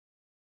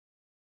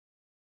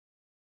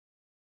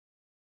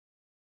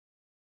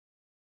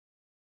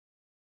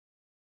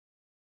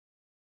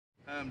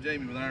I'm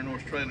Jamie with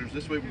Ironhorse Trailers.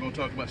 This week we're going to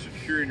talk about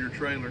securing your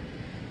trailer.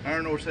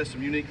 Ironhorse has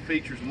some unique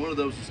features, and one of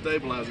those is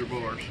stabilizer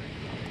bars.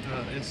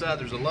 Inside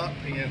there's a lock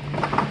pin.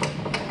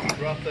 You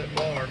drop that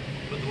bar,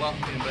 put the lock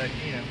pin back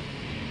in.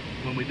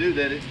 When we do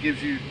that, it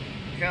gives you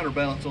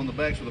counterbalance on the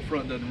back so the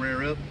front doesn't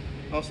rear up.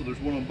 Also, there's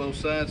one on both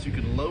sides so you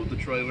can load the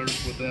trailer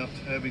without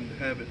having to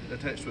have it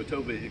attached to a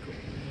tow vehicle.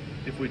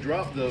 If we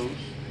drop those,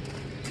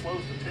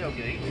 close the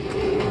tailgate,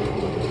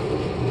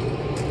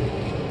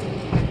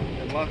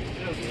 and lock the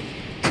tailgate,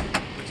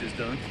 which is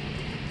done,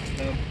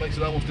 makes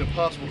it almost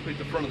impossible to pick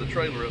the front of the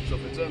trailer up. So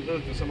if it's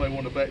unhooked and somebody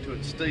wanted to back to it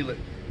and steal it,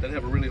 they'd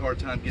have a really hard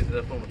time getting it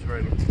up on the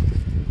trailer.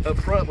 Up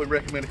front, we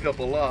recommend a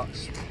couple of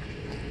locks.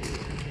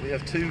 We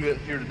have two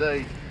here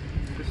today.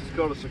 This is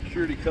called a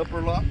security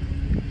coupler lock.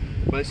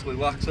 Basically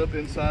locks up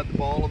inside the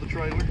ball of the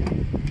trailer.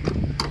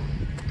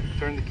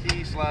 Turn the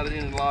key, slide it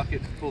in and lock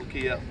it, pull the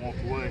key out and walk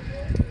away.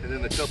 And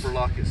then the coupler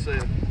lock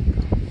itself.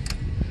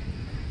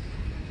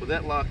 With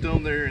that locked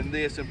on there and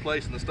this in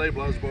place and the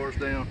stabilizer bars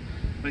down,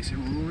 makes it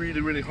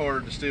really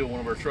hard to steal one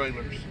of our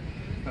trailers.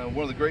 One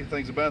of the great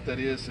things about that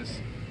is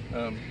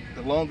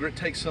the longer it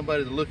takes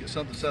somebody to look at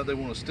something decide they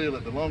want to steal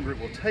it, the longer it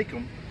will take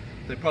them,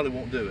 they probably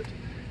won't do it.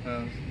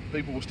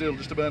 People will steal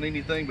just about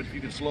anything, but if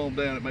you can slow them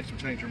down, it makes them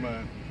change their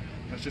mind.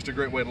 That's just a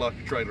great way to lock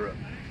your trailer up.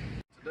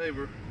 Today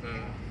we're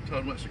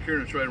talking about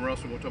securing a trailer. We're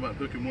also going to talk about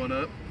hooking one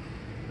up.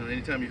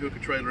 Anytime you hook a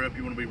trailer up,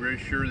 you want to be very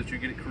sure that you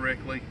get it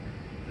correctly.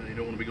 You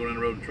don't want to be going down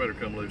the road and the trailer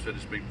come loose. That'd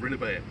just be really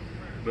bad.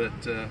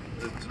 But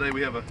today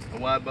we have a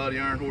wide body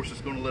Ironhorse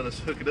that's going to let us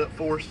hook it up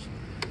for us.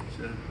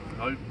 So,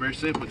 very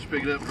simple, just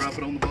pick it up, drop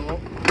it on the ball,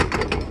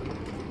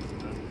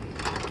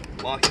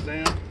 lock it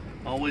down.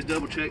 Always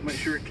double check, make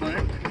sure it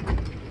clamped.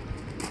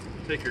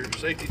 Take your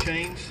safety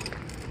chains.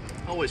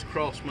 Always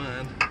cross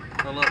mine.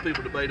 A lot of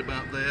people debate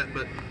about that,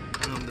 but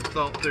the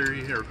thought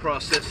theory or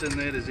process in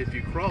that is if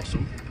you cross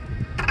them,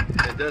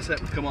 it does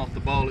happen to come off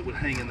the ball, it would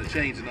hang in the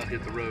chains and not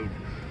hit the road.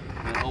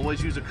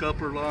 Always use a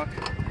coupler lock.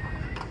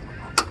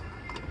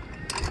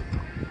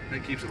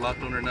 That keeps it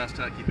locked on there nice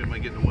tight, keep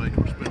anybody getting away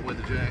or spin away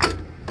the jack.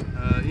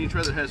 Any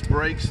trailer that has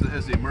brakes, that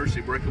has the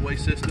emergency breakaway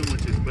system,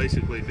 which is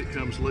basically if it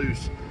comes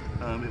loose,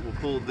 it will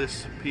pull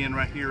this pin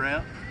right here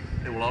out.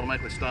 It will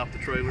automatically stop the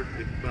trailer.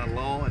 By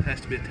law, it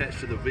has to be attached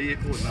to the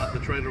vehicle and not the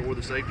trailer or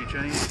the safety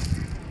chain.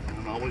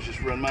 And I always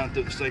just run mine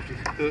through the safety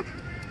hook.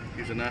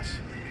 Use a nice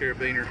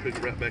carabiner, hook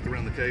it right back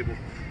around the cable.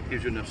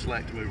 Gives you enough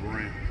slack to move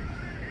around.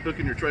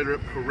 Hooking your trailer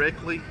up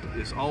correctly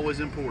is always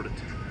important.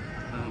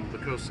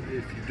 Because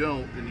if you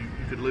don't, then you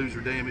could lose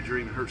or damage or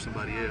even hurt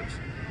somebody else.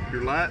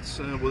 Your lights,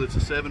 whether it's a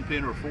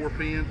 7-pin or a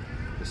 4-pin,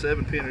 the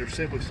 7-pin are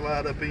simply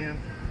slide up in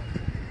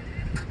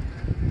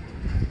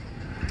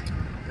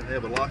and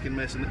have a locking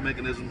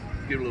mechanism.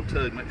 Give it a little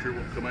tug, make sure it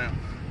won't come out.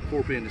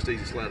 4-pin just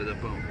easy to slide it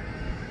up on.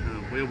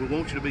 Well, we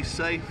want you to be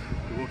safe.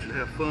 We want you to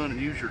have fun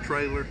and use your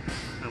trailer.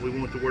 We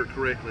want it to work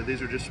correctly.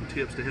 These are just some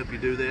tips to help you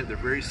do that. They're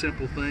very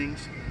simple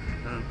things.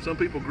 Some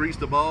people grease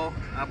the ball.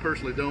 I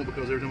personally don't,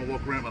 because every time I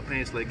walk around my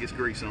pants leg gets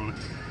grease on it.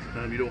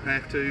 You don't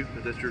have to,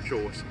 but that's your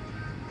choice.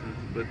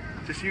 But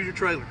just use your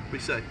trailer. Be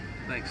safe.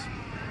 Thanks.